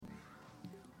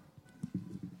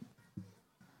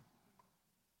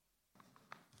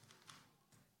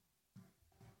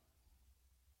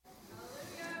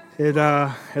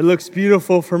It looks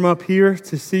beautiful from up here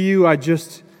to see you. I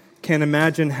just can't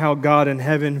imagine how God in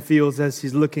heaven feels as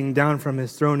He's looking down from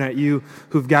His throne at you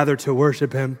who've gathered to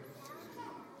worship Him.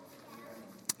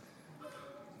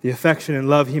 The affection and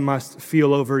love He must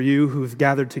feel over you who've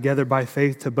gathered together by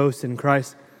faith to boast in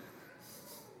Christ.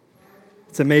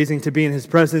 It's amazing to be in His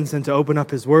presence and to open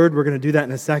up His Word. We're going to do that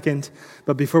in a second.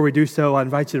 But before we do so, I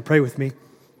invite you to pray with me.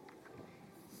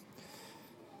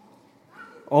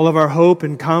 All of our hope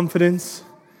and confidence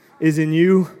is in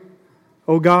You,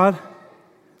 O God,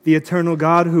 the eternal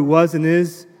God who was and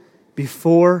is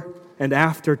before and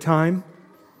after time.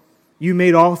 You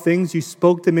made all things. You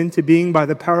spoke them into being by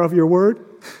the power of Your Word.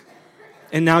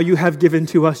 And now You have given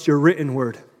to us Your written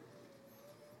Word,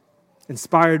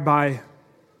 inspired by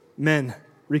men,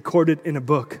 recorded in a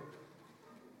book,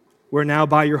 where now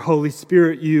by Your Holy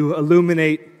Spirit You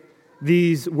illuminate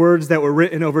these words that were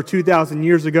written over 2,000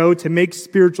 years ago to make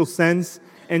spiritual sense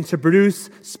and to produce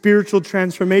spiritual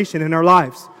transformation in our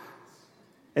lives.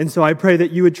 And so I pray that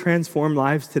You would transform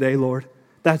lives today, Lord.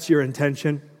 That's Your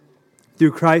intention.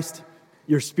 Through Christ,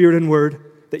 Your Spirit and Word,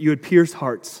 that You would pierce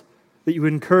hearts, that You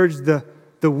would encourage the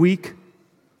weak,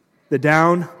 the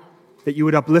down, that You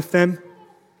would uplift them,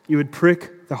 You would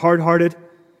prick the hard-hearted,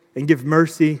 and give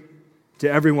mercy to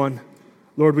everyone.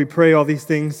 Lord, we pray all these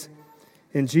things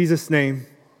in Jesus' name.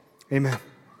 Amen.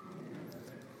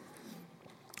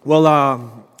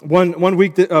 Well,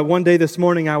 one day this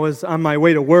morning, I was on my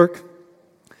way to work.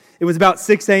 It was about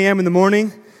 6 a.m. in the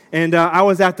morning, and I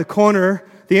was at the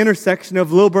intersection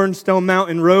of Lilburn Stone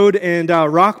Mountain Road and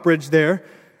Rockbridge there,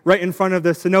 right in front of the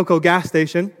Sunoco gas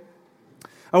station.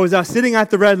 I was sitting at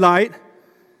the red light,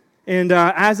 and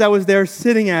as I was there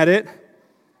sitting at it,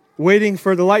 waiting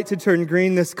for the light to turn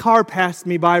green, this car passed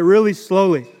me by really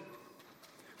slowly.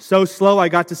 So slow I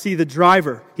got to see the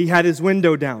driver. He had his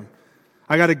window down.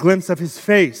 I got a glimpse of his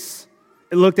face.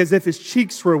 It looked as if his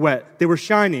cheeks were wet. They were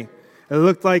shiny. It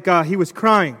looked like he was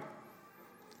crying.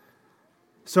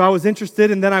 So I was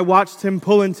interested, and then I watched him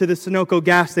pull into the Sunoco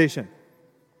gas station.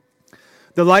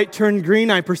 The light turned green.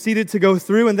 I proceeded to go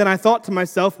through, and then I thought to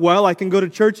myself, well, I can go to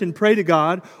church and pray to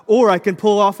God, or I can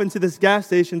pull off into this gas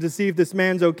station to see if this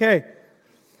man's okay.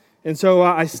 And so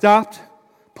I stopped,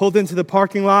 pulled into the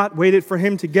parking lot, waited for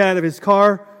him to get out of his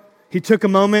car. He took a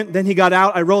moment, then he got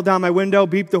out. I rolled down my window,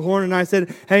 beeped the horn, and I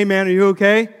said, "Hey, man, are you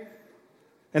okay?"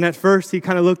 And at first, he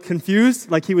kind of looked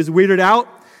confused, like he was weirded out.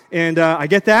 And I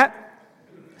get that.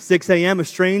 6 a.m., a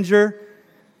stranger,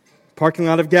 parking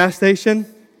lot of gas station.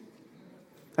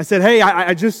 I said, "Hey,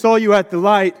 I just saw you at the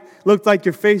light. Looked like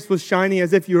your face was shiny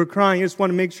as if you were crying. I just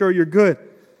want to make sure you're good."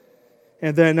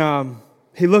 And then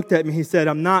he looked at me. He said,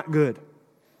 "I'm not good."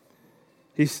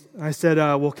 I said,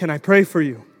 "Well, can I pray for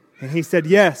you?" And he said,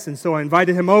 "Yes." And so I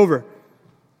invited him over.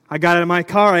 I got out of my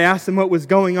car. I asked him what was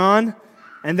going on.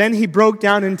 And then he broke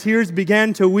down in tears,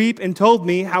 began to weep, and told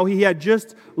me how he had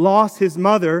just lost his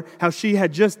mother, how she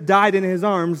had just died in his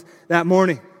arms that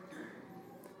morning.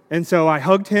 And so I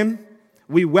hugged him.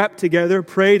 We wept together,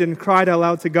 prayed and cried out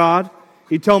loud to God.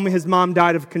 He told me his mom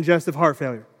died of congestive heart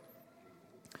failure.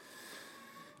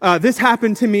 This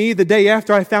happened to me the day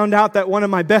after I found out that one of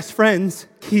my best friends,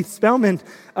 Keith Spellman,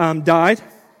 died.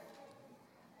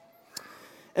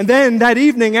 And then that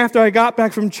evening after I got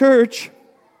back from church,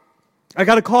 I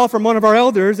got a call from one of our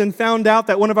elders and found out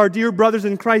that one of our dear brothers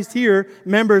in Christ here,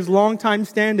 members long time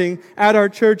standing at our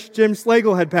church, Jim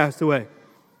Slagle, had passed away.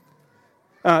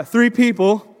 3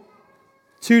 people,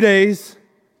 2 days,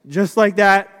 just like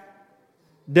that,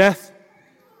 death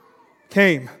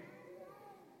came.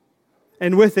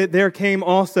 And with it, there came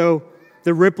also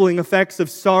the rippling effects of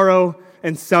sorrow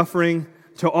and suffering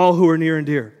to all who are near and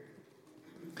dear.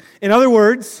 In other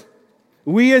words,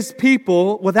 we as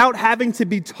people, without having to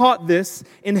be taught this,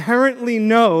 inherently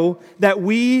know that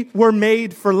we were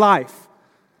made for life.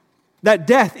 That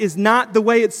death is not the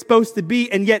way it's supposed to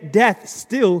be, and yet death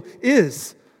still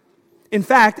is. In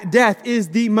fact, death is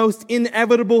the most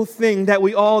inevitable thing that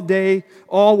we all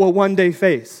will one day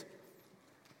face.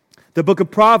 The book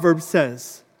of Proverbs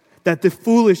says that the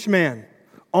foolish man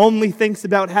only thinks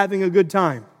about having a good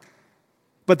time,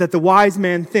 but that the wise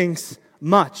man thinks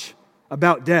much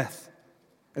about death.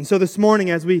 And so this morning,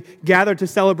 as we gather to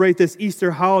celebrate this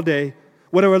Easter holiday,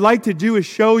 what I would like to do is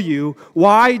show you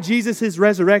why Jesus'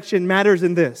 resurrection matters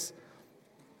in this.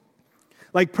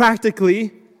 Like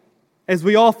practically, as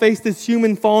we all face this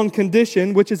human fallen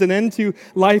condition, which is an end to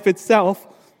life itself,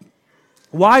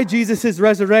 why Jesus'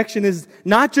 resurrection is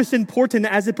not just important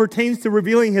as it pertains to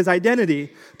revealing his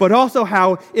identity, but also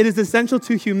how it is essential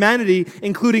to humanity,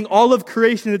 including all of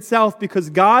creation itself, because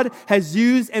God has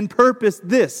used and purposed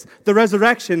this, the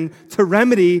resurrection, to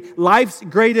remedy life's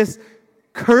greatest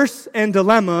curse and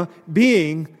dilemma,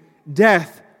 being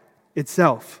death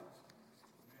itself.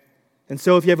 And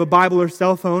so if you have a Bible or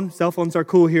cell phones are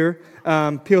cool here,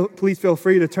 please feel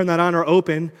free to turn that on or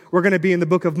open. We're going to be in the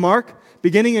book of Mark,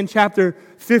 beginning in chapter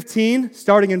 15,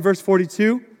 starting in verse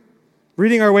 42,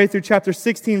 reading our way through chapter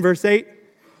 16, verse 8.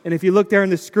 And if you look there in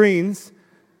the screens,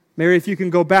 Mary, if you can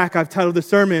go back, I've titled the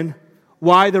sermon,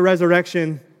 Why the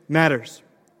Resurrection Matters.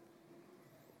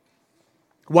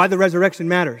 Why the resurrection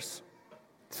matters.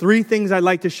 3 things I'd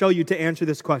like to show you to answer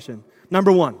this question.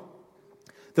 Number 1,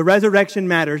 the resurrection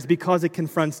matters because it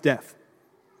confronts death.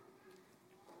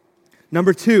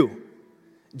 Number 2,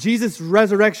 Jesus'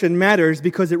 resurrection matters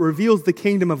because it reveals the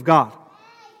kingdom of God.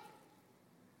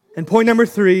 And point number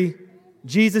 3,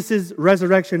 Jesus'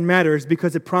 resurrection matters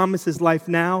because it promises life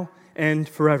now and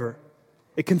forever.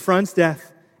 It confronts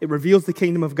death, it reveals the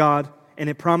kingdom of God, and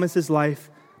it promises life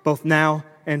both now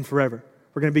and forever.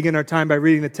 We're going to begin our time by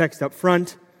reading the text up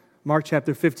front, Mark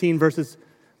chapter 15,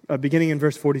 beginning in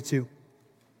verse 42.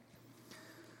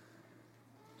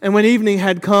 And when evening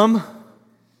had come,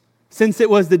 since it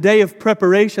was the day of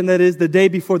preparation, that is, the day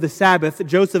before the Sabbath,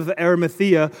 Joseph of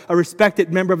Arimathea, a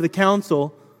respected member of the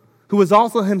council, who was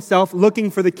also himself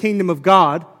looking for the kingdom of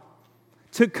God,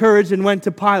 took courage and went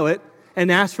to Pilate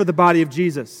and asked for the body of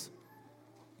Jesus.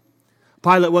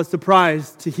 Pilate was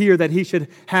surprised to hear that he should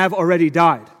have already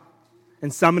died.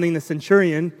 And summoning the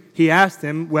centurion, he asked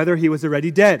him whether he was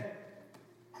already dead.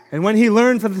 And when he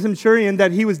learned from the centurion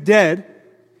that he was dead,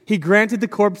 he granted the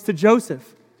corpse to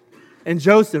Joseph. And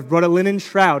Joseph brought a linen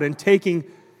shroud, and taking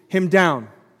him down,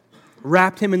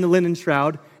 wrapped him in the linen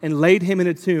shroud, and laid him in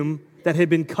a tomb that had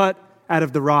been cut out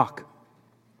of the rock.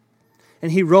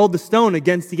 And he rolled the stone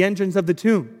against the entrance of the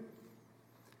tomb.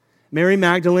 Mary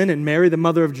Magdalene and Mary, the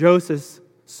mother of Joseph,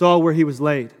 saw where he was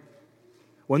laid.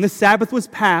 When the Sabbath was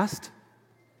past,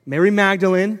 Mary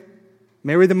Magdalene,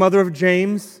 Mary the mother of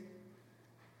James,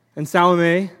 and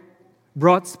Salome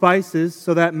brought spices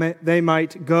so that they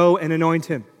might go and anoint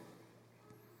him.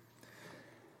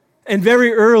 And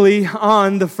very early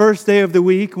on the first day of the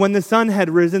week, when the sun had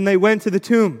risen, they went to the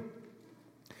tomb.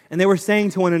 And they were saying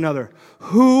to one another,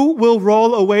 "Who will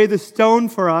roll away the stone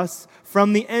for us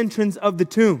from the entrance of the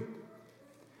tomb?"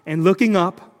 And looking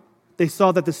up, they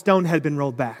saw that the stone had been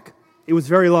rolled back. It was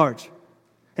very large.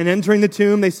 And entering the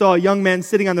tomb, they saw a young man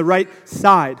sitting on the right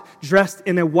side, dressed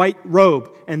in a white robe,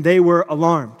 and they were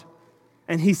alarmed.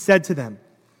 And he said to them,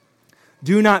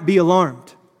 "Do not be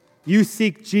alarmed. You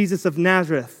seek Jesus of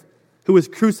Nazareth, who was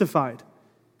crucified.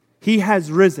 He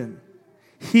has risen.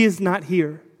 He is not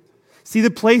here. See the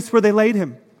place where they laid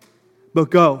him. But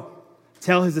go,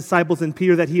 tell his disciples and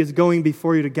Peter that he is going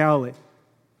before you to Galilee.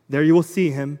 There you will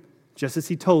see him, just as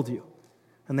he told you."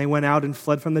 And they went out and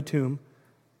fled from the tomb,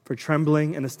 for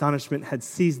trembling and astonishment had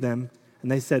seized them, and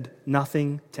they said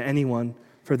nothing to anyone,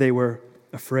 for they were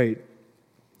afraid.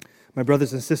 My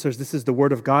brothers and sisters, this is the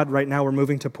Word of God. Right now we're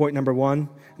moving to point number 1,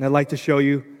 and I'd like to show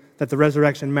you that the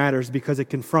resurrection matters because it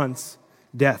confronts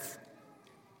death.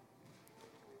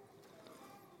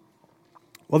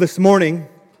 Well, this morning,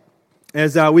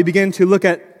 as we begin to look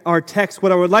at our text,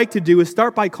 what I would like to do is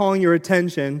start by calling your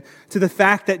attention to the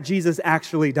fact that Jesus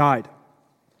actually died.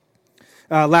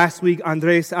 Last week,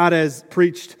 Andres Ares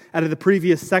preached out of the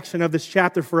previous section of this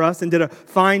chapter for us and did a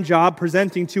fine job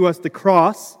presenting to us the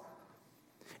cross.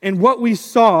 And what we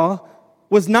saw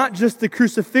was not just the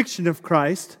crucifixion of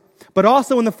Christ, but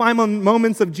also in the final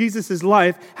moments of Jesus'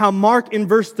 life, how Mark in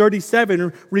verse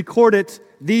 37 recorded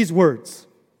these words.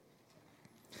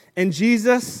 "And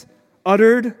Jesus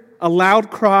uttered a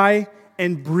loud cry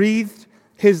and breathed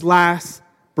his last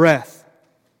breath."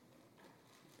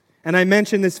 And I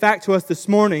mentioned this fact to us this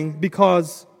morning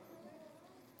because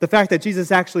the fact that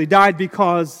Jesus actually died,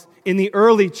 because in the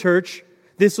early church,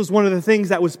 this was one of the things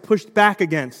that was pushed back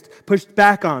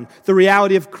on, the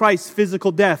reality of Christ's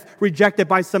physical death, rejected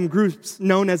by some groups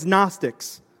known as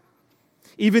Gnostics.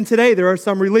 Even today, there are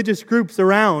some religious groups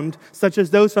around, such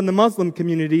as those from the Muslim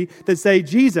community, that say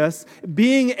Jesus,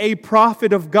 being a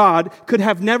prophet of God, could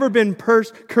have never been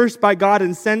cursed by God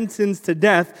and sentenced to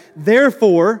death.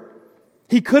 Therefore,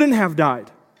 he couldn't have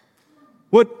died.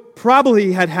 What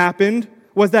probably had happened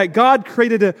was that God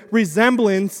created a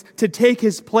resemblance to take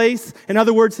his place. In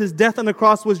other words, his death on the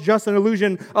cross was just an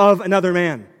illusion of another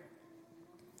man.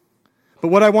 But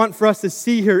what I want for us to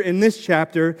see here in this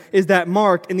chapter is that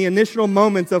Mark, in the initial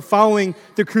moments of following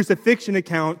the crucifixion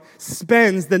account,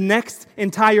 spends the next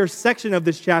entire section of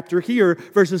this chapter here,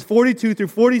 verses 42 through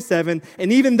 47,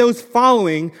 and even those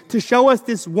following, to show us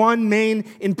this one main,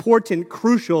 important,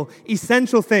 crucial,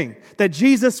 essential thing, that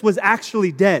Jesus was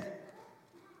actually dead.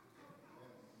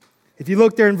 If you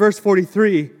look there in verse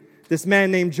 43, this man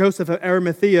named Joseph of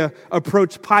Arimathea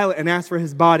approached Pilate and asked for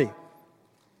his body.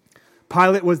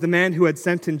 Pilate was the man who had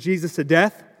sentenced Jesus to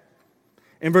death.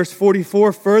 In verse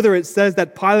 44, further, it says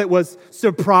that Pilate was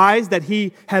surprised that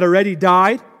he had already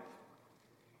died.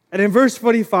 And in verse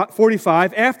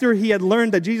 45, after he had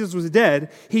learned that Jesus was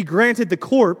dead, he granted the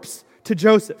corpse to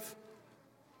Joseph.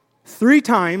 3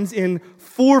 times in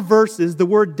 4 verses, the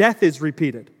word death is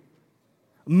repeated.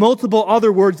 Multiple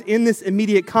other words in this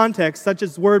immediate context, such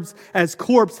as words as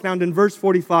corpse found in verse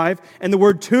 45, and the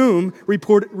word tomb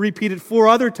repeated 4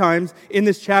 other times in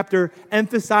this chapter,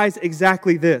 emphasize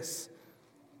exactly this.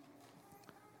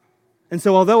 And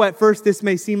so although at first this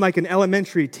may seem like an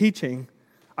elementary teaching,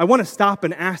 I want to stop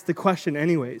and ask the question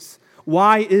anyways.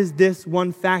 Why is this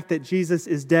one fact that Jesus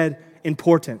is dead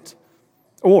important?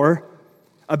 Or,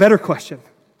 a better question,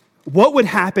 what would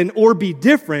happen or be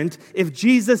different if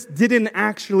Jesus didn't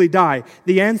actually die?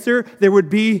 The answer, there would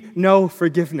be no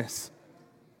forgiveness.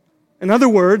 In other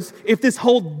words, if this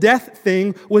whole death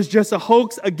thing was just a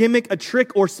hoax, a gimmick, a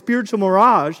trick, or spiritual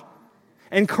mirage,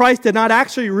 and Christ did not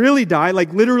actually really die,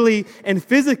 like literally and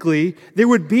physically, there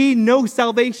would be no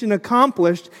salvation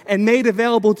accomplished and made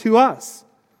available to us.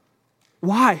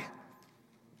 Why?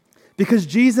 Because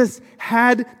Jesus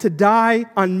had to die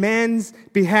on man's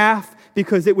behalf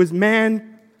because it was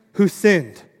man who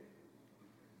sinned.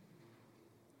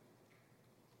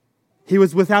 He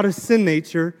was without a sin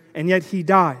nature, and yet he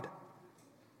died.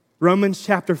 Romans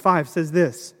chapter 5 says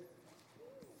this,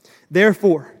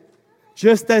 therefore,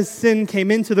 just as sin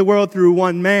came into the world through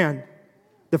one man,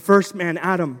 the first man,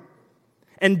 Adam,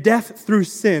 and death through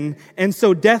sin, and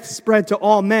so death spread to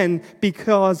all men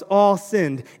because all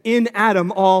sinned. In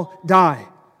Adam, all die.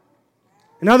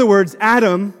 In other words,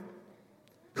 Adam,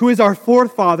 who is our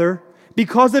forefather,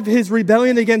 because of his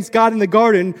rebellion against God in the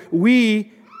garden,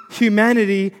 we,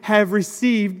 humanity, have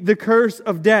received the curse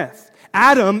of death.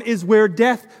 Adam is where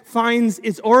death finds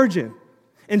its origin.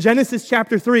 In Genesis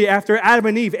chapter 3, after Adam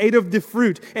and Eve ate of the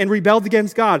fruit and rebelled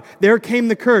against God, there came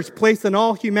the curse placed on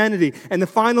all humanity. And the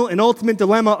final and ultimate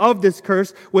dilemma of this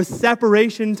curse was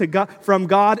separation from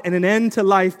God and an end to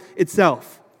life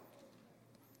itself.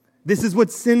 This is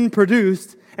what sin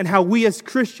produced, and how we as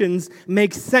Christians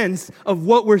make sense of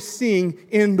what we're seeing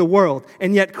in the world.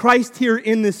 And yet Christ here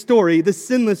in this story, the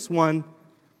sinless one,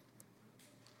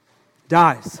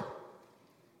 dies.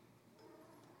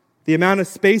 The amount of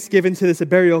space given to this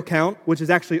burial account, which is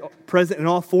actually present in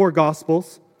all 4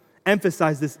 Gospels,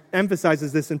 emphasizes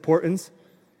this importance.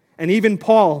 And even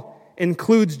Paul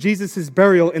includes Jesus'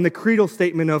 burial in the creedal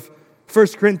statement of 1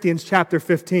 Corinthians chapter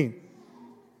 15.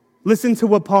 Listen to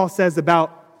what Paul says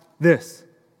about this.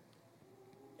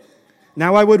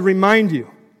 Now I would remind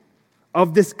you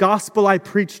of this gospel I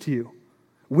preached to you,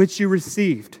 which you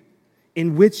received,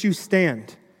 in which you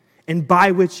stand, and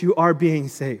by which you are being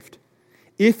saved,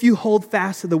 if you hold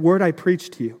fast to the word I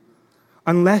preached to you,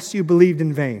 unless you believed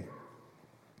in vain.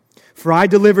 For I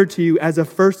delivered to you as of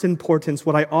first importance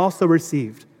what I also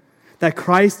received, that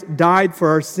Christ died for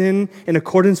our sin in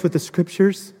accordance with the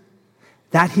Scriptures,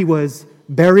 that he was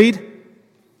buried,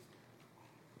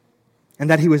 and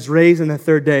that he was raised on the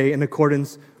 3rd day in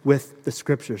accordance with the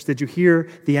Scriptures. Did you hear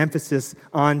the emphasis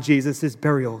on Jesus'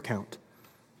 burial account?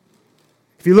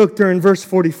 If you look there in verse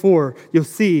 44, you'll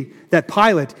see that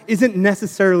Pilate isn't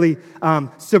necessarily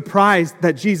surprised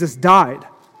that Jesus died,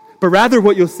 but rather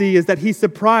what you'll see is that he's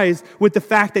surprised with the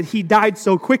fact that he died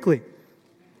so quickly.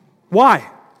 Why?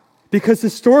 Because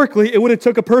historically, it would have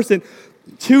took a person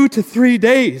 2 to 3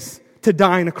 days to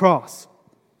die on a cross.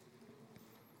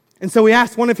 And so he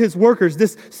asked one of his workers,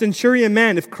 this centurion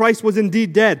man, if Christ was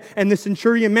indeed dead. And the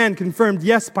centurion man confirmed,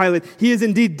 yes, Pilate, he is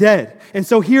indeed dead. And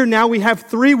so here now we have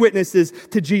 3 witnesses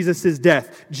to Jesus'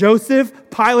 death. Joseph,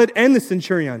 Pilate, and the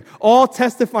centurion, all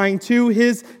testifying to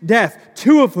his death.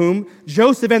 2 of whom,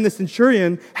 Joseph and the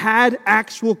centurion, had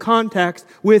actual contact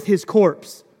with his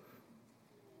corpse.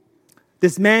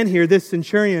 This man here, this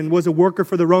centurion, was a worker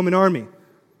for the Roman army.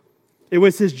 It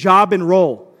was his job and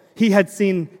role. He had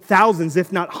seen thousands,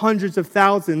 if not hundreds of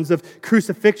thousands of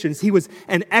crucifixions. He was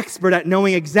an expert at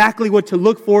knowing exactly what to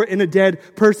look for in a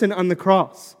dead person on the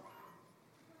cross.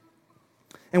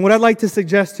 And what I'd like to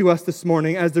suggest to us this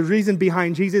morning as the reason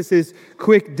behind Jesus'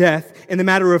 quick death in the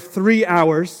matter of 3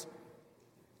 hours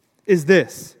is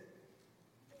this.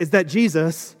 is that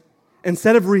Jesus,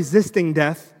 instead of resisting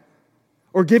death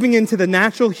or giving in to the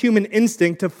natural human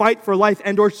instinct to fight for life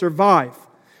and or survive,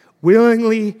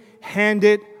 willingly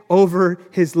handed over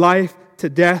his life to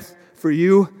death for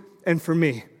you and for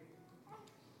me.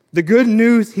 The good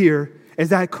news here is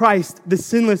that Christ, the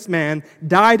sinless man,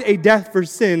 died a death for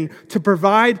sin to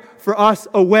provide for us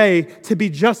a way to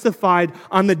be justified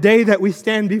on the day that we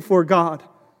stand before God.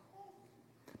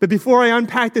 But before I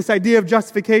unpack this idea of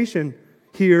justification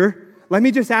here, let me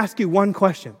just ask you one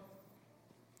question.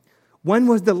 When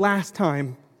was the last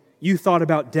time you thought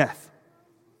about death?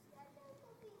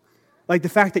 Like the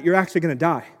fact that you're actually going to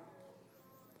die.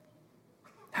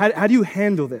 How do you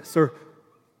handle this? Or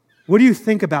what do you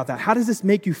think about that? How does this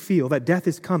make you feel that death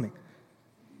is coming?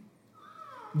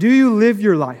 Do you live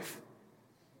your life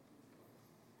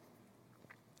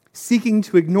seeking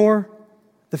to ignore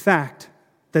the fact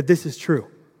that this is true?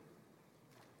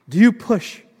 Do you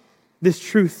push this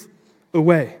truth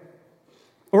away?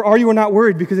 Or are you not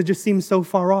worried because it just seems so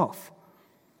far off?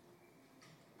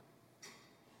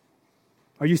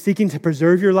 Are you seeking to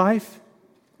preserve your life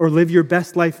or live your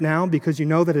best life now because you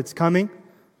know that it's coming?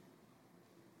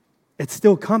 It's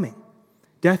still coming.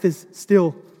 Death is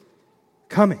still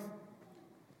coming.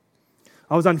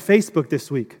 I was on Facebook this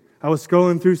week. I was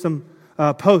scrolling through some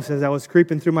posts as I was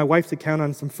creeping through my wife's account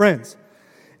on some friends.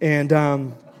 And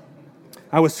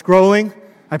I was scrolling.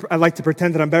 I like to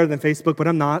pretend that I'm better than Facebook, but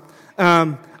I'm not.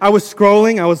 I was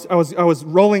scrolling. I was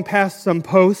rolling past some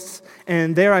posts,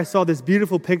 and there I saw this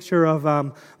beautiful picture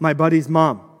of my buddy's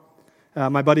mom.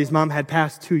 My buddy's mom had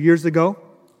passed 2 years ago.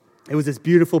 It was this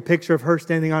beautiful picture of her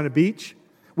standing on a beach.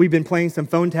 We've been playing some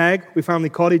phone tag. We finally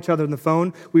called each other on the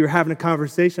phone. We were having a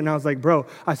conversation, and I was like, bro,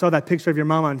 I saw that picture of your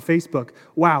mom on Facebook.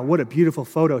 Wow, what a beautiful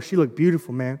photo. She looked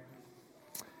beautiful, man.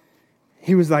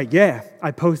 He was like, yeah,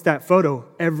 I post that photo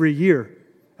every year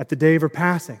at the day of her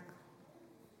passing.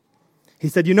 He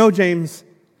said, you know, James,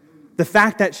 the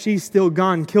fact that she's still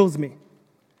gone kills me.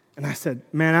 And I said,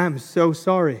 man, I'm so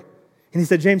sorry. And he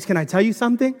said, James, can I tell you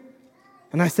something?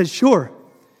 And I said, sure.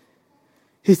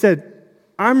 He said,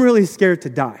 I'm really scared to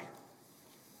die.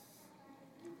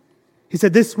 He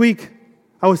said, this week,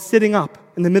 I was sitting up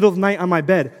in the middle of the night on my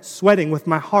bed, sweating with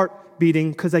my heart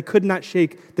beating because I could not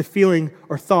shake the feeling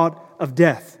or thought of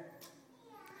death.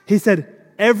 He said,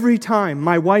 every time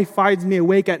my wife finds me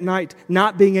awake at night,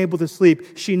 not being able to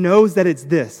sleep, she knows that it's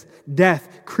this,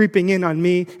 death creeping in on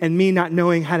me and me not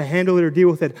knowing how to handle it or deal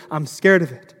with it. I'm scared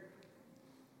of it.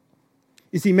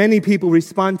 You see, many people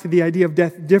respond to the idea of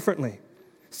death differently.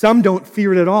 Some don't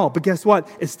fear it at all, but guess what?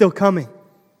 It's still coming.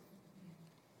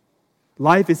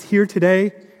 Life is here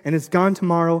today and it's gone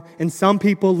tomorrow, and some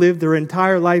people live their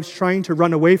entire lives trying to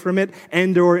run away from it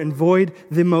and or avoid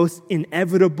the most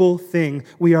inevitable thing.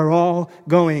 We are all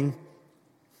going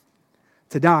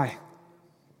to die.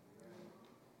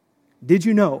 Did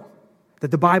you know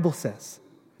that the Bible says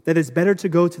that it's better to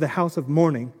go to the house of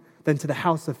mourning than to the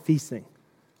house of feasting?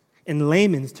 In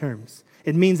layman's terms,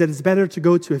 it means that it's better to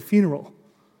go to a funeral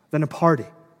than a party.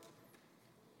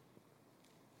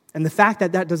 And the fact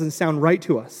that that doesn't sound right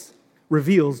to us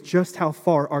reveals just how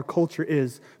far our culture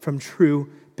is from true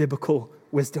biblical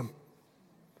wisdom.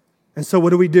 And so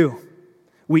what do?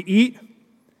 We eat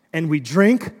and we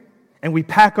drink and we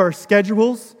pack our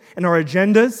schedules and our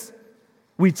agendas.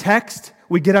 We text,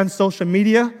 we get on social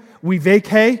media, we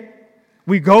vacay,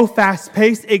 we go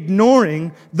fast-paced,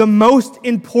 ignoring the most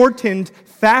important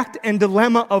fact and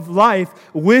dilemma of life,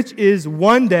 which is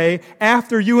one day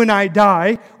after you and I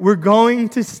die, we're going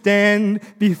to stand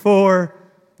before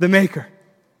the Maker.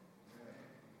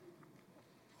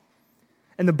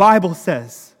 And the Bible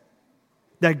says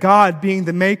that God, being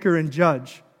the Maker and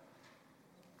Judge,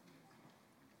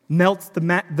 melts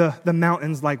the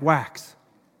mountains like wax.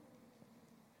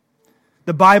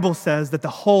 The Bible says that the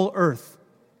whole earth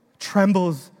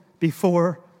trembles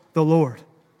before the Lord,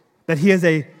 that He is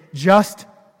a just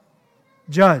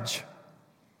judge.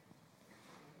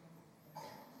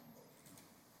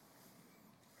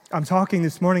 I'm talking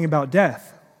this morning about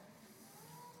death.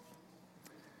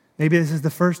 Maybe this is the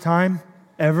first time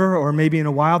ever, or maybe in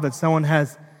a while, that someone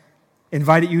has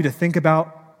invited you to think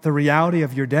about the reality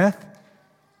of your death.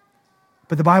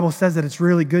 But the Bible says that it's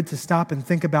really good to stop and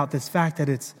think about this fact that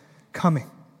it's coming.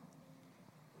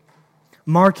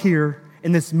 Mark here,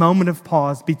 in this moment of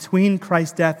pause between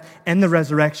Christ's death and the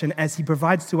resurrection, as He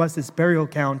provides to us this burial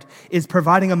account, is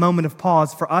providing a moment of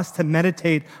pause for us to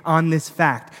meditate on this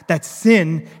fact that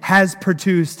sin has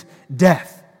produced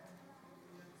death.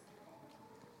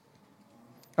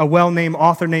 A well-named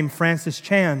author named Francis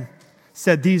Chan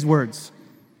said these words: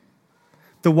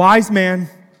 "The wise man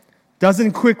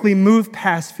doesn't quickly move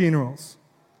past funerals,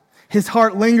 His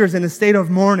heart lingers in a state of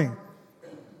mourning.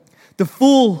 The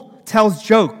fool tells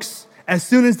jokes as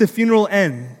soon as the funeral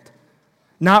ends,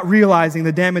 not realizing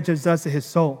the damage it does to his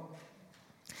soul.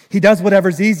 He does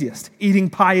whatever's easiest. Eating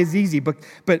pie is easy,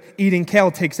 but eating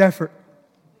kale takes effort.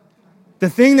 The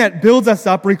thing that builds us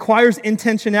up requires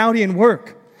intentionality and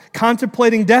work.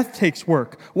 Contemplating death takes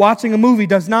work. Watching a movie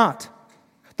does not.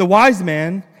 The wise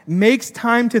man makes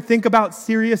time to think about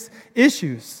serious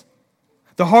issues.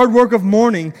 The hard work of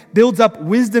mourning builds up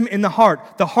wisdom in the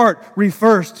heart. The heart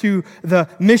refers to the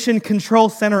mission control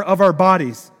center of our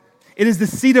bodies. It is the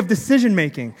seat of decision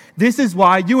making. This is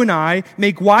why you and I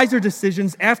make wiser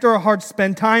decisions after our hearts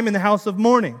spend time in the house of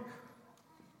mourning.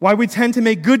 Why we tend to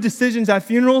make good decisions at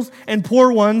funerals and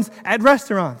poor ones at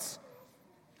restaurants.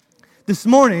 This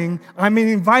morning, I'm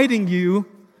inviting you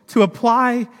to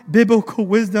apply biblical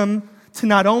wisdom to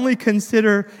not only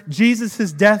consider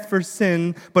Jesus' death for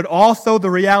sin, but also the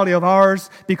reality of ours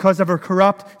because of our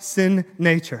corrupt sin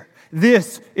nature.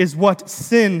 This is what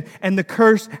sin and the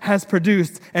curse has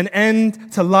produced, an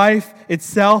end to life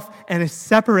itself and a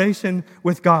separation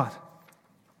with God.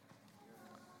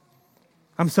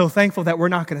 I'm so thankful that we're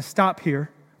not going to stop here.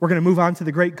 We're going to move on to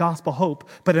the great gospel hope.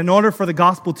 But in order for the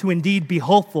gospel to indeed be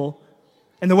hopeful,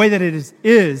 and the way that it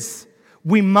is,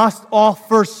 we must all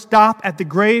first stop at the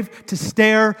grave to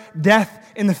stare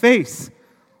death in the face.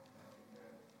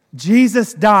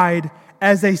 Jesus died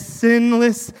as a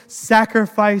sinless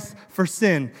sacrifice for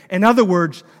sin. In other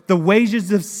words, the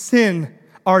wages of sin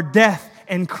are death,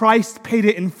 and Christ paid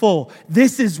it in full.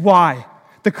 This is why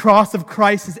the cross of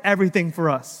Christ is everything for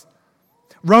us.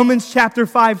 Romans chapter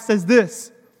 5 says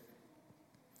this: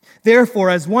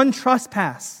 "Therefore, as one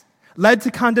trespass led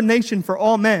to condemnation for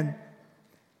all men,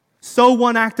 so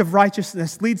one act of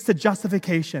righteousness leads to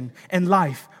justification and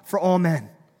life for all men.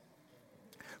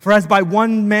 For as by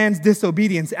one man's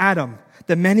disobedience, Adam,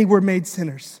 the many were made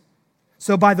sinners,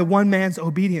 so by the one man's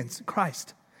obedience,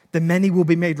 Christ, the many will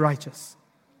be made righteous.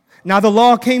 Now the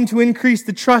law came to increase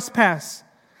the trespass,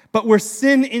 but where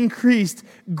sin increased,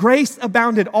 grace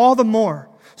abounded all the more,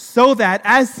 so that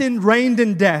as sin reigned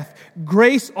in death,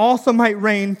 grace also might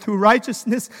reign through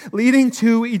righteousness, leading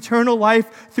to eternal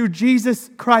life through Jesus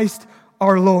Christ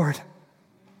our Lord."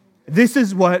 This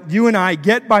is what you and I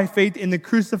get by faith in the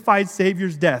crucified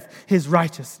Savior's death, His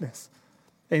righteousness.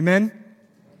 Amen?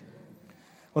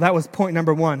 Well, that was point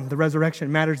number 1. The resurrection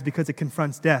matters because it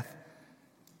confronts death.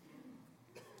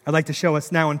 I'd like to show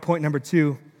us now in point number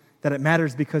 2 that it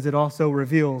matters because it also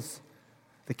reveals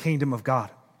the kingdom of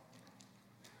God.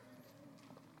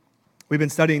 We've been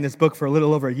studying this book for a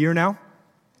little over a year now,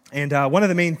 and one of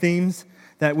the main themes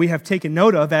that we have taken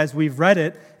note of as we've read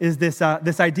it is this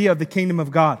idea of the kingdom of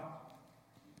God.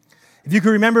 If you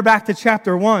can remember back to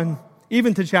chapter 1,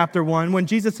 even to chapter 1, when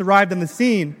Jesus arrived on the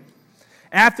scene,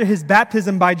 after his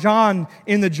baptism by John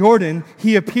in the Jordan,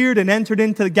 he appeared and entered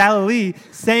into Galilee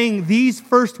saying these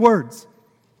first words: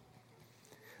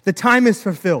 "The time is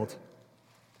fulfilled.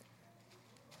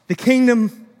 The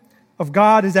kingdom of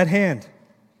God is at hand.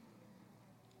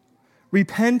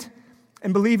 Repent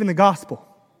and believe in the gospel."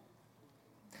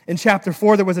 In chapter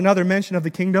 4, there was another mention of the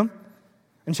kingdom.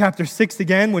 In chapter 6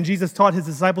 again, when Jesus taught his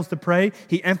disciples to pray,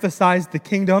 he emphasized the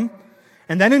kingdom.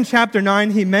 And then in chapter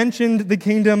 9, he mentioned the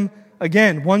kingdom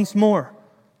again, once more.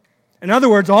 In other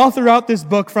words, all throughout this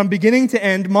book, from beginning to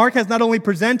end, Mark has not only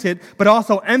presented, but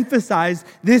also emphasized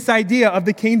this idea of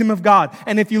the kingdom of God.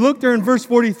 And if you look there in verse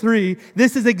 43,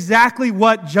 this is exactly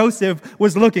what Joseph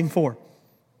was looking for.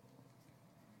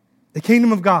 The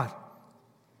kingdom of God.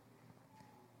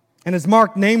 And as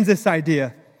Mark names this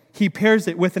idea, he pairs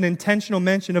it with an intentional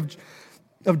mention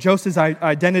of Joseph's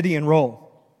identity and role.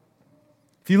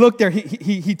 If you look there,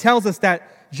 he tells us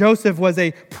that Joseph was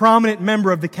a prominent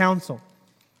member of the council.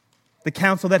 The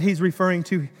council that he's referring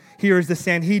to here is the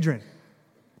Sanhedrin.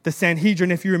 The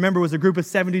Sanhedrin, if you remember, was a group of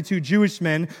 72 Jewish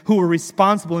men who were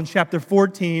responsible in chapter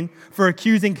 14 for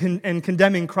accusing and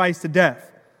condemning Christ to death.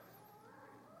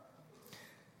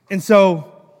 And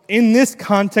so, in this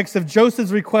context of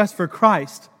Joseph's request for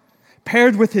Christ,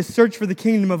 paired with his search for the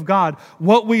kingdom of God,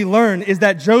 what we learn is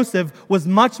that Joseph was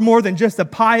much more than just a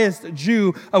pious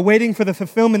Jew awaiting for the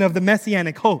fulfillment of the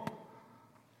messianic hope,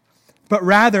 but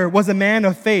rather was a man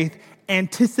of faith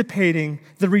anticipating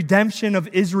the redemption of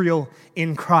Israel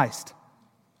in Christ.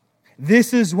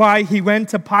 This is why he went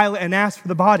to Pilate and asked for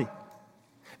the body.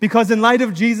 Because in light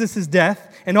of Jesus'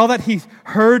 death and all that he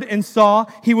heard and saw,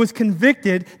 he was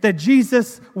convicted that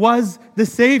Jesus was the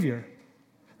Savior.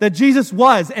 That Jesus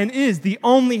was and is the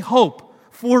only hope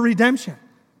for redemption.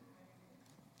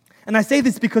 And I say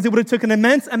this because it would have taken an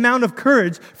immense amount of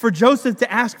courage for Joseph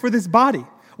to ask for this body.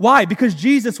 Why? Because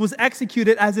Jesus was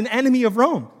executed as an enemy of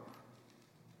Rome.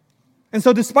 And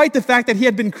so despite the fact that he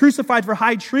had been crucified for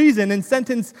high treason and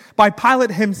sentenced by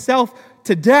Pilate himself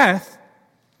to death,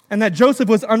 and that Joseph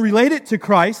was unrelated to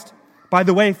Christ, by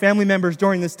the way, family members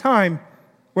during this time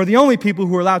were the only people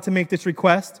who were allowed to make this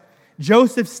request,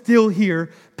 Joseph still here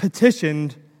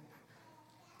petitioned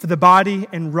for the body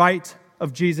and right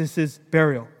of Jesus'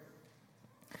 burial.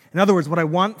 In other words, what I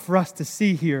want for us to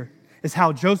see here is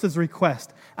how Joseph's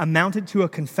request amounted to a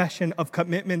confession of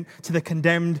commitment to the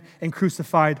condemned and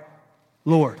crucified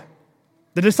Lord.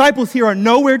 The disciples here are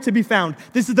nowhere to be found.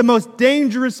 This is the most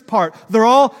dangerous part. They're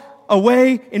all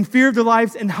away in fear of their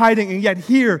lives and hiding, and yet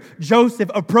here Joseph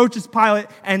approaches Pilate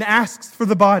and asks for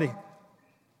the body.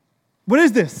 What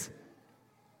is this?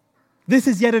 This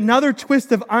is yet another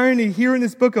twist of irony here in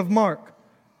this book of Mark.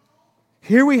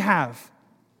 Here we have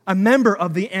a member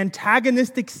of the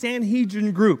antagonistic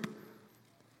Sanhedrin group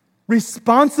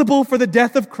responsible for the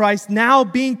death of Christ now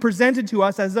being presented to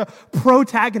us as a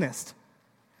protagonist.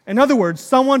 In other words,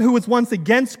 someone who was once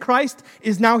against Christ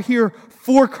is now here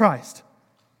for Christ.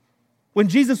 When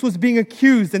Jesus was being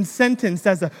accused and sentenced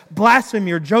as a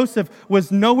blasphemer, Joseph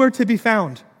was nowhere to be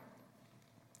found.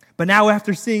 But now,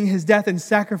 after seeing his death and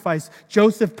sacrifice,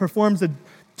 Joseph performs a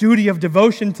duty of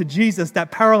devotion to Jesus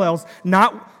that parallels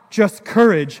not just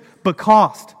courage, but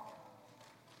cost.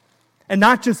 And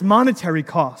not just monetary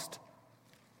cost,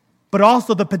 but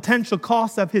also the potential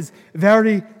cost of his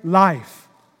very life.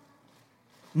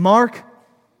 Mark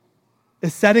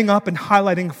is setting up and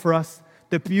highlighting for us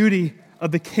the beauty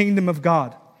of the kingdom of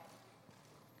God.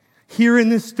 Here in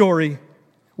this story,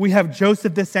 we have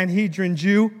Joseph the Sanhedrin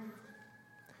Jew,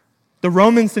 the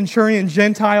Roman centurion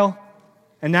Gentile,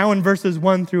 and now in verses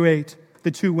 1 through 8,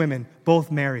 the two women,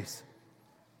 both Marys.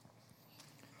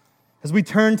 As we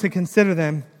turn to consider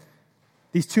them,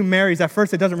 these two Marys, at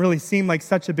first it doesn't really seem like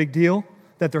such a big deal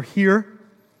that they're here.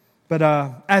 But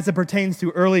as it pertains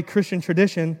to early Christian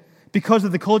tradition, because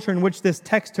of the culture in which this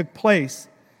text took place,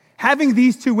 having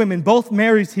these two women, both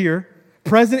Marys here,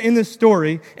 present in this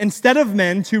story, instead of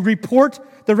men to report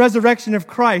the resurrection of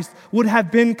Christ, would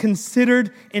have been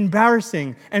considered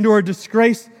embarrassing and or a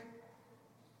disgrace.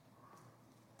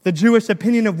 The Jewish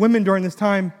opinion of women during this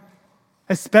time,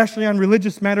 especially on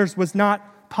religious matters, was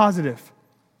not positive.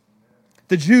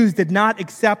 The Jews did not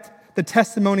accept the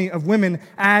testimony of women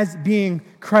as being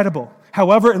credible.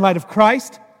 However, in light of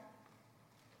Christ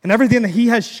and everything that he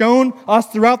has shown us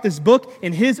throughout this book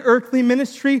in his earthly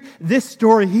ministry, this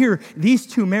story here, these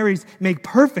two Marys make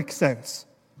perfect sense.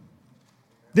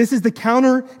 This is the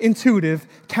counterintuitive,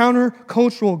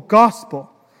 countercultural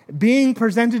gospel being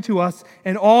presented to us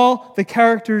in all the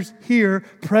characters here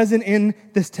present in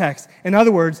this text. In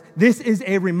other words, this is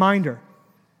a reminder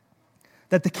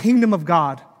that the kingdom of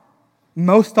God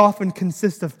most often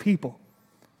consists of people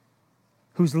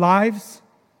whose lives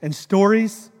and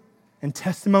stories and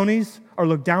testimonies are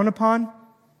looked down upon,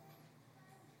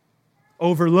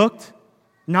 overlooked,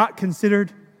 not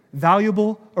considered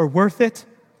valuable or worth it.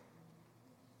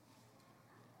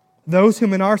 Those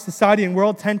whom in our society and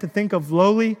world tend to think of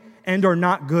lowly and or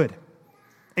not good,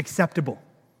 acceptable.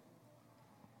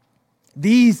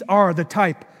 These are the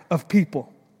type of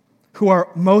people who are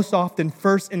most often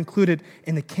first included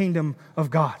in the kingdom of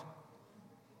God.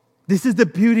 This is the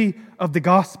beauty of the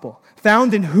gospel,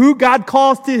 found in who God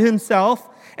calls to himself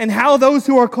and how those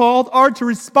who are called are to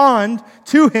respond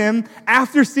to him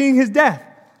after seeing his death.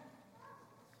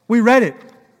 We read it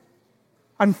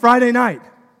on Friday night,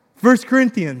 1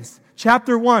 Corinthians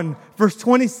chapter 1, verse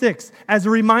 26, as a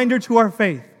reminder to our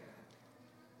faith.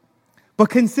 But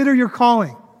consider your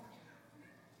calling.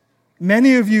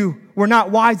 Many of you were not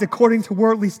wise according to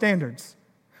worldly standards.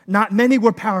 Not many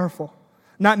were powerful.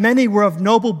 Not many were of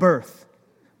noble birth.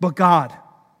 But God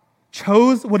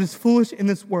chose what is foolish in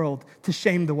this world to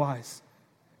shame the wise.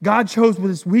 God chose what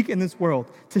is weak in this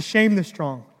world to shame the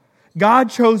strong.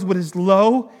 God chose what is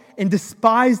low and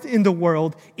despised in the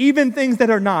world, even things that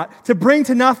are not, to bring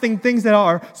to nothing things that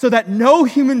are, so that no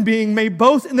human being may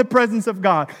boast in the presence of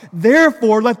God.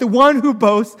 Therefore, let the one who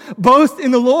boasts, boast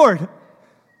in the Lord.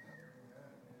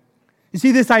 You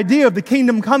see, this idea of the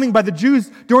kingdom coming by the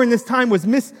Jews during this time was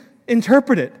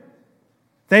misinterpreted.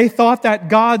 They thought that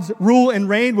God's rule and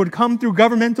reign would come through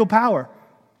governmental power.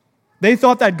 They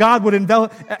thought that God would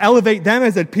elevate them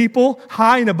as a people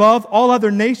high and above all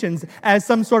other nations as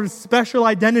some sort of special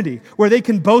identity where they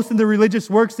can boast in their religious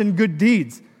works and good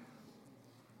deeds.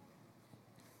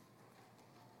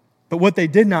 But what they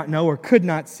did not know or could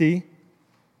not see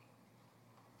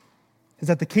is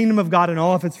that the kingdom of God in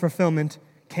all of its fulfillment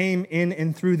came in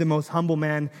and through the most humble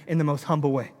man in the most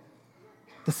humble way.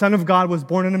 The Son of God was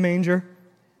born in a manger.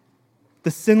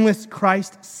 The sinless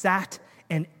Christ sat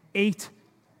and ate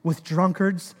with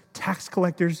drunkards, tax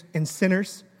collectors, and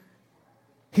sinners.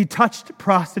 He touched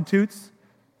prostitutes,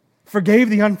 forgave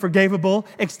the unforgivable,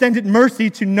 extended mercy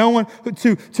to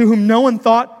whom no one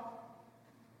thought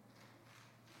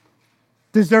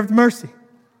deserved mercy.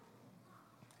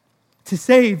 To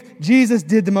save, Jesus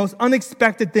did the most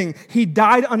unexpected thing. He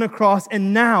died on a cross,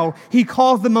 and now he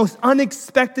calls the most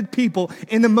unexpected people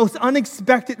in the most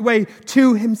unexpected way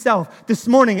to himself. This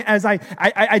morning, as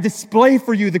I display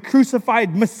for you the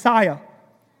crucified Messiah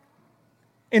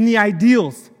and the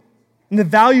ideals and the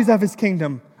values of his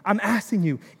kingdom, I'm asking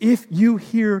you if you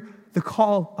hear the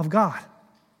call of God.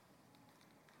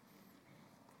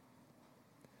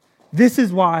 This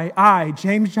is why I,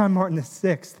 James John Martin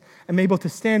VI, am able to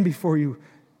stand before you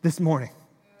this morning.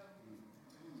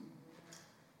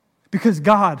 Because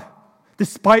God,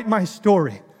 despite my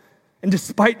story and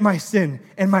despite my sin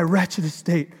and my wretched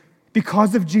estate,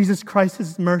 because of Jesus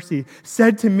Christ's mercy,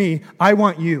 said to me, I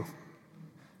want you.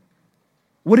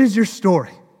 What is your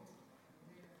story?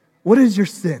 What is your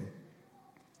sin?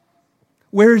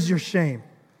 Where is your shame?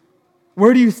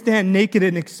 Where do you stand naked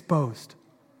and exposed?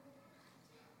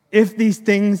 If these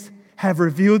things have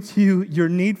revealed to you your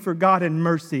need for God and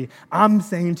mercy, I'm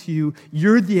saying to you,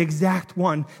 you're the exact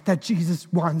one that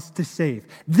Jesus wants to save.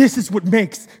 This is what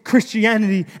makes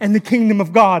Christianity and the kingdom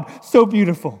of God so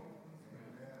beautiful.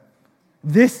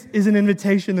 This is an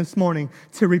invitation this morning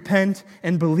to repent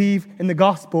and believe in the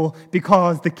gospel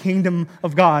because the kingdom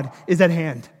of God is at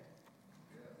hand.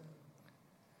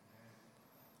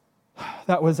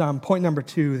 That was point number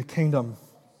 2, the kingdom.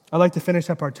 I'd like to finish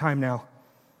up our time now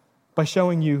by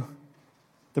showing you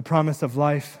the promise of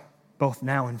life, both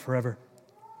now and forever.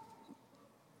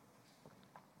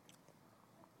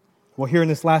 Well, here in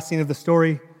this last scene of the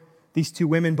story, these two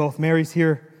women, both Marys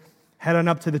here, head on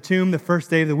up to the tomb the first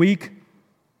day of the week.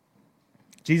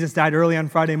 Jesus died early on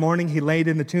Friday morning. He laid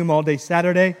in the tomb all day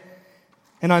Saturday.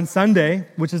 And on Sunday,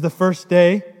 which is the first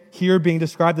day, here being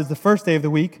described as the first day of the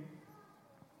week,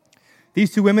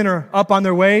 these two women are up on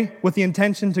their way with the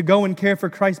intention to go and care for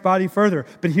Christ's body further.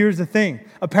 But here's the thing.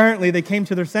 Apparently, they came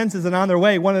to their senses, and on their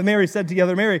way, one of the Marys said to the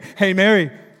other Mary, hey,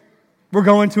 Mary, we're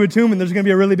going to a tomb, and there's going to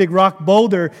be a really big rock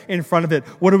boulder in front of it.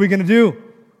 What are we going to do?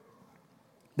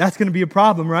 That's going to be a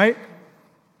problem, right?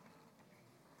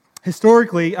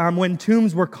 Historically, when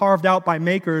tombs were carved out by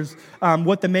makers,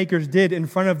 what the makers did in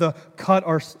front of the cut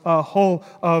or hole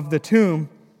of the tomb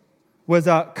was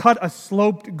cut a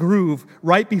sloped groove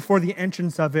right before the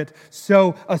entrance of it,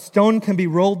 so a stone can be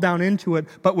rolled down into it,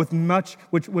 but with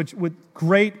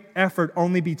great effort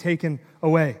only be taken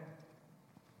away.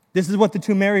 This is what the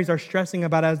two Marys are stressing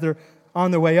about as they're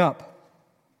on their way up.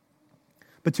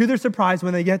 But to their surprise,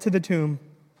 when they get to the tomb,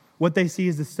 what they see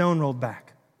is the stone rolled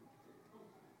back.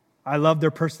 I love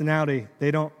their personality.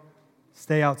 They don't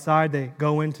stay outside. They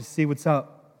go in to see what's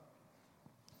up.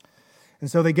 And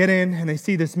so they get in and they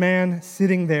see this man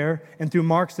sitting there. And through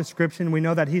Mark's description, we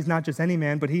know that he's not just any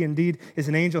man, but he indeed is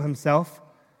an angel himself.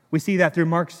 We see that through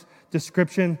Mark's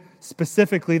description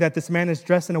specifically that this man is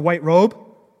dressed in a white robe,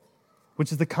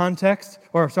 which is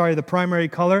the primary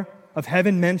color of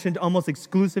heaven mentioned almost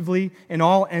exclusively in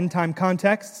all end-time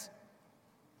contexts.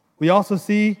 We also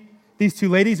see these two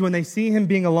ladies, when they see him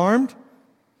being alarmed,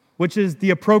 which is the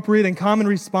appropriate and common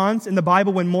response in the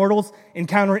Bible when mortals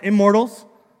encounter immortals.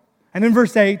 And in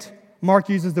verse 8, Mark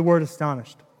uses the word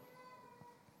astonished.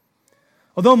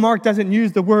 Although Mark doesn't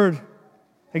use the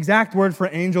exact word for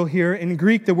angel here, in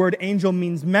Greek the word angel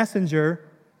means messenger,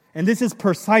 and this is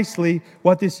precisely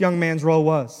what this young man's role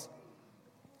was.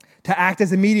 To act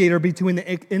as a mediator between the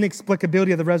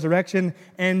inexplicability of the resurrection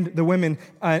and the women,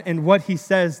 and what he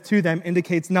says to them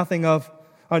indicates nothing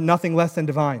less than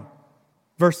divine.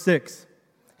 Verse 6,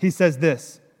 he says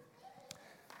this,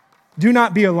 "Do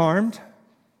not be alarmed.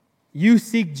 You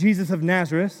seek Jesus of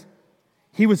Nazareth.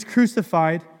 He was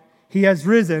crucified. He has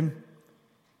risen.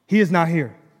 He is not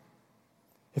here."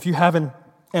 If you have an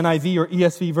NIV or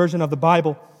ESV version of the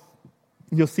Bible,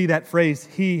 you'll see that phrase,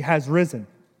 "He has risen."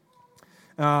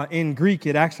 In Greek,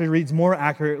 it actually reads more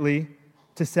accurately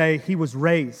to say, "He was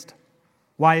raised."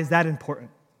 Why is that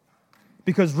important?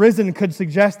 Because risen could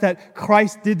suggest that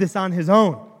Christ did this on his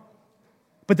own.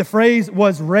 But the phrase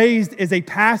 "was raised" is a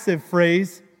passive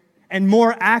phrase, and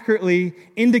more accurately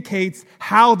indicates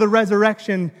how the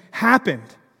resurrection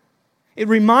happened. It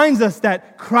reminds us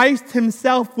that Christ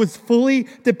himself was fully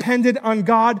dependent on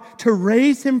God to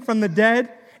raise him from the dead,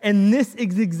 and this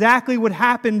is exactly what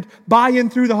happened by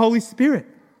and through the Holy Spirit.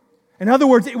 In other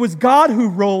words, it was God who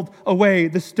rolled away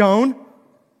the stone,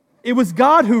 It was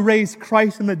God who raised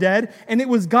Christ from the dead, and it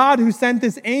was God who sent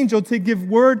this angel to give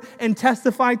word and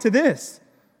testify to this.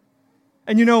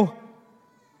 And you know,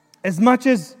 as much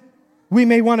as we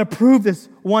may want to prove this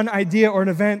one idea or an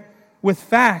event with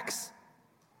facts,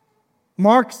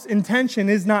 Mark's intention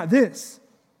is not this.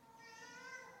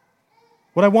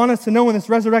 What I want us to know in this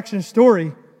resurrection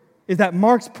story is that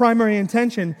Mark's primary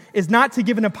intention is not to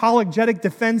give an apologetic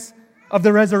defense of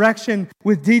the resurrection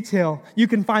with detail. You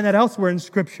can find that elsewhere in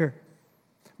Scripture.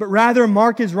 But rather,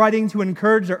 Mark is writing to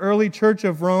encourage the early church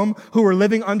of Rome who were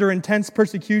living under intense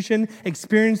persecution,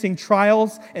 experiencing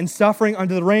trials and suffering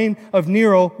under the reign of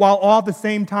Nero, while all at the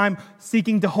same time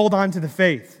seeking to hold on to the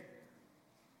faith.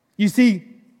 You see,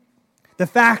 the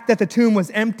fact that the tomb was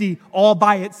empty all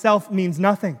by itself means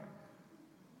nothing.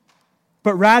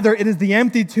 But rather, it is the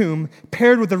empty tomb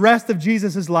paired with the rest of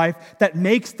Jesus' life that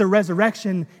makes the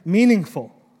resurrection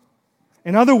meaningful.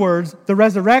 In other words, the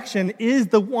resurrection is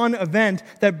the one event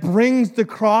that brings the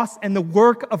cross and the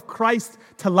work of Christ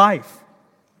to life.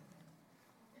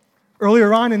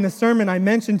 Earlier on in the sermon, I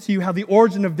mentioned to you how the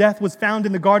origin of death was found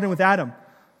in the garden with Adam.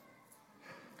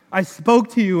 I spoke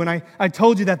to you and I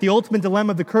told you that the ultimate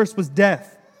dilemma of the curse was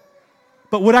death.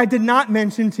 But what I did not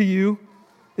mention to you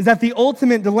is that the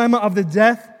ultimate dilemma of the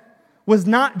death was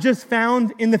not just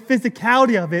found in the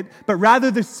physicality of it, but rather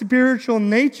the spiritual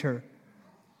nature.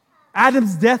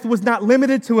 Adam's death was not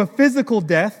limited to a physical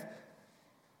death,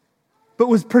 but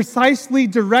was precisely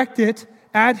directed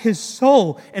at his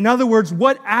soul. In other words,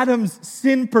 what Adam's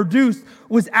sin produced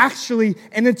was actually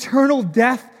an eternal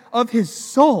death of his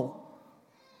soul.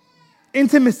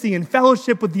 Intimacy and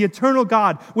fellowship with the eternal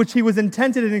God, which he was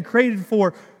intended and created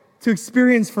for to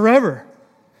experience forever.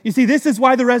 You see, this is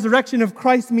why the resurrection of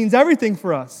Christ means everything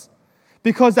for us.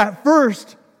 Because at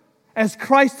first, as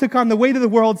Christ took on the weight of the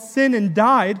world's sin and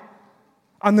died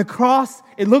on the cross,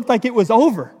 it looked like it was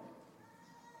over.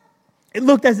 It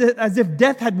looked as if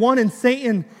death had won and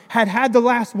Satan had had the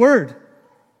last word.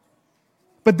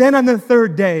 But then on the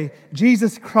third day,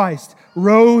 Jesus Christ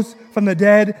rose from the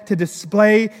dead to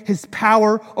display his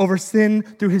power over sin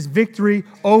through his victory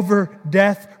over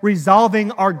death,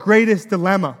 resolving our greatest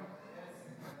dilemma.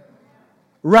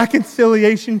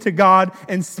 Reconciliation to God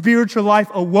and spiritual life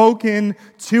awoken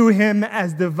to him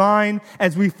as divine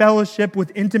as we fellowship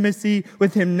with intimacy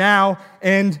with him now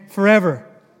and forever.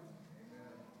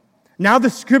 Now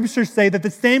the scriptures say that the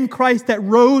same Christ that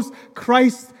rose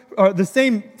Christ, or the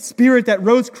same Spirit that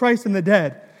rose Christ from the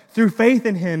dead through faith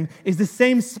in him is the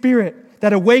same Spirit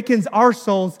that awakens our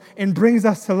souls and brings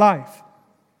us to life.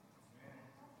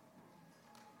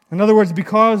 In other words,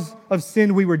 because of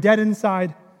sin, we were dead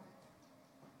inside,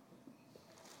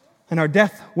 and our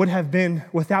death would have been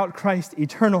without Christ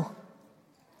eternal.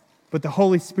 But the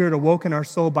Holy Spirit awoke in our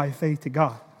soul by faith to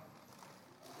God.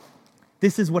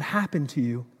 This is what happened to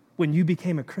you when you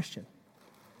became a Christian.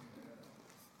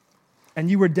 And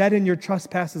you were dead in your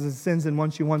trespasses and sins in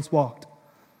which you once walked,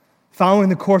 following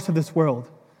the course of this world,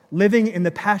 living in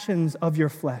the passions of your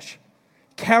flesh,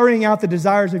 carrying out the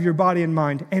desires of your body and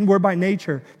mind, and were by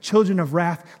nature children of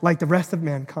wrath like the rest of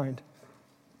mankind.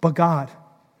 But God,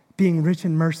 being rich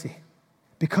in mercy,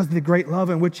 because of the great love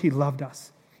in which he loved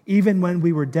us, even when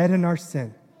we were dead in our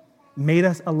sin, made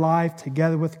us alive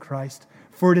together with Christ.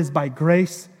 For it is by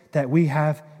grace that we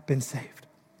have been saved.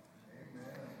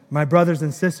 Amen. My brothers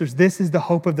and sisters, this is the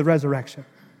hope of the resurrection.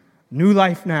 New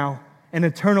life now, and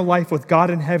eternal life with God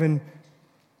in heaven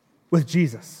with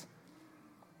Jesus.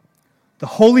 The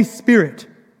Holy Spirit,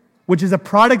 which is a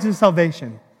product of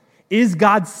salvation, is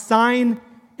God's sign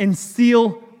and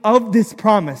seal of this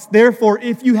promise. Therefore,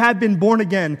 if you have been born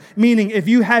again, meaning if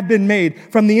you have been made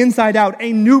from the inside out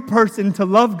a new person to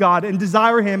love God and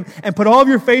desire him and put all of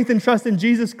your faith and trust in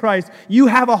Jesus Christ, you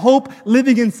have a hope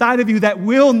living inside of you that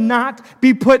will not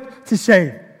be put to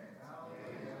shame.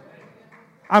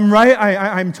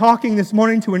 I'm talking this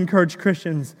morning to encourage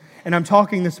Christians, and I'm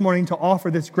talking this morning to offer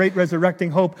this great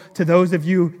resurrecting hope to those of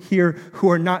you here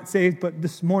who are not saved, but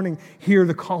this morning hear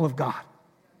the call of God.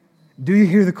 Do you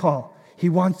hear the call? He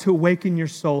wants to awaken your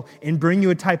soul and bring you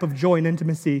a type of joy and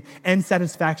intimacy and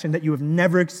satisfaction that you have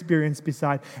never experienced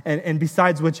and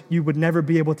besides which you would never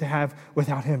be able to have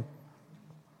without him.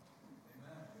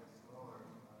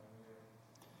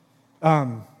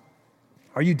 Are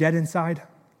you dead inside?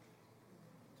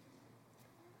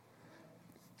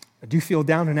 Do you feel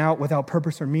down and out without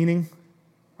purpose or meaning?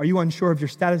 Are you unsure of your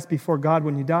status before God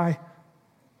when you die?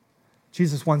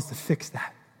 Jesus wants to fix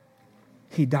that.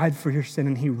 He died for your sin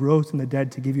and he rose from the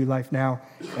dead to give you life now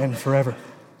and forever.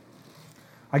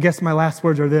 I guess my last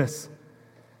words are this.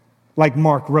 Like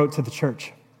Mark wrote to the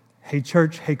church. Hey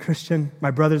church, hey Christian,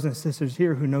 my brothers and sisters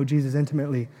here who know Jesus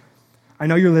intimately. I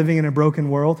know you're living in a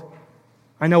broken world.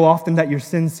 I know often that your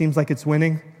sin seems like it's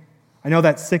winning. I know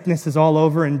that sickness is all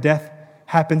over and death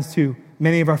happens to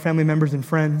many of our family members and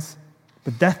friends.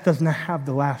 But death does not have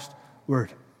the last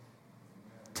word.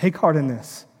 Take heart in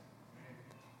this.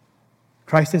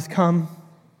 Christ has come.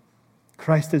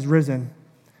 Christ is risen.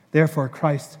 Therefore,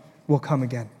 Christ will come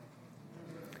again.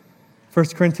 1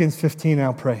 Corinthians 15,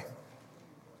 I'll pray.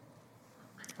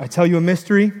 I tell you a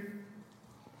mystery.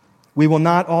 We will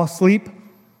not all sleep,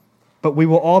 but we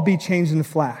will all be changed in a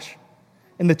flash,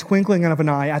 in the twinkling of an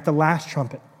eye, at the last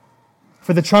trumpet.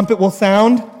 For the trumpet will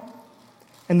sound,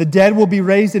 and the dead will be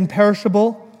raised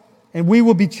imperishable, and we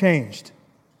will be changed.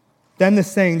 Then the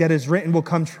saying that is written will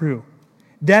come true.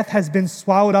 Death has been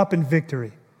swallowed up in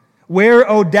victory. Where,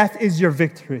 O death, is your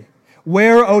victory?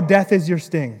 Where, O death, is your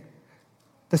sting?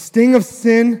 The sting of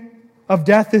sin, of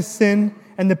death is sin,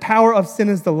 and the power of sin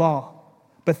is the law.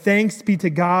 But thanks be to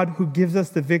God who gives us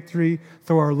the victory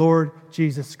through our Lord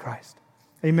Jesus Christ.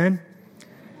 Amen?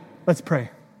 Let's pray.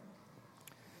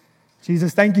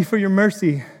 Jesus, thank you for your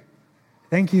mercy.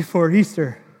 Thank you for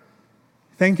Easter.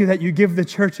 Thank you that you give the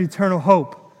church eternal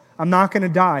hope. I'm not going to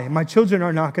die. My children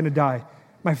are not going to die.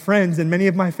 My friends and many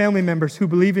of my family members who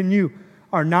believe in you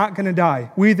are not going to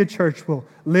die. We, the church, will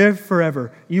live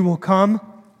forever. You will come.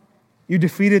 You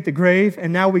defeated the grave,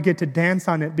 and now we get to dance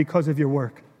on it because of your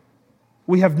work.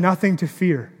 We have nothing to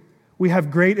fear. We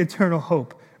have great eternal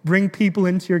hope. Bring people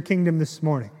into your kingdom this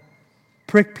morning.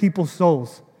 Prick people's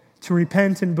souls to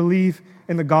repent and believe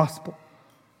in the gospel.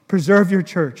 Preserve your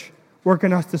church. Work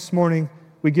in us this morning.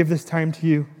 We give this time to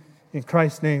you. In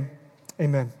Christ's name,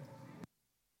 amen.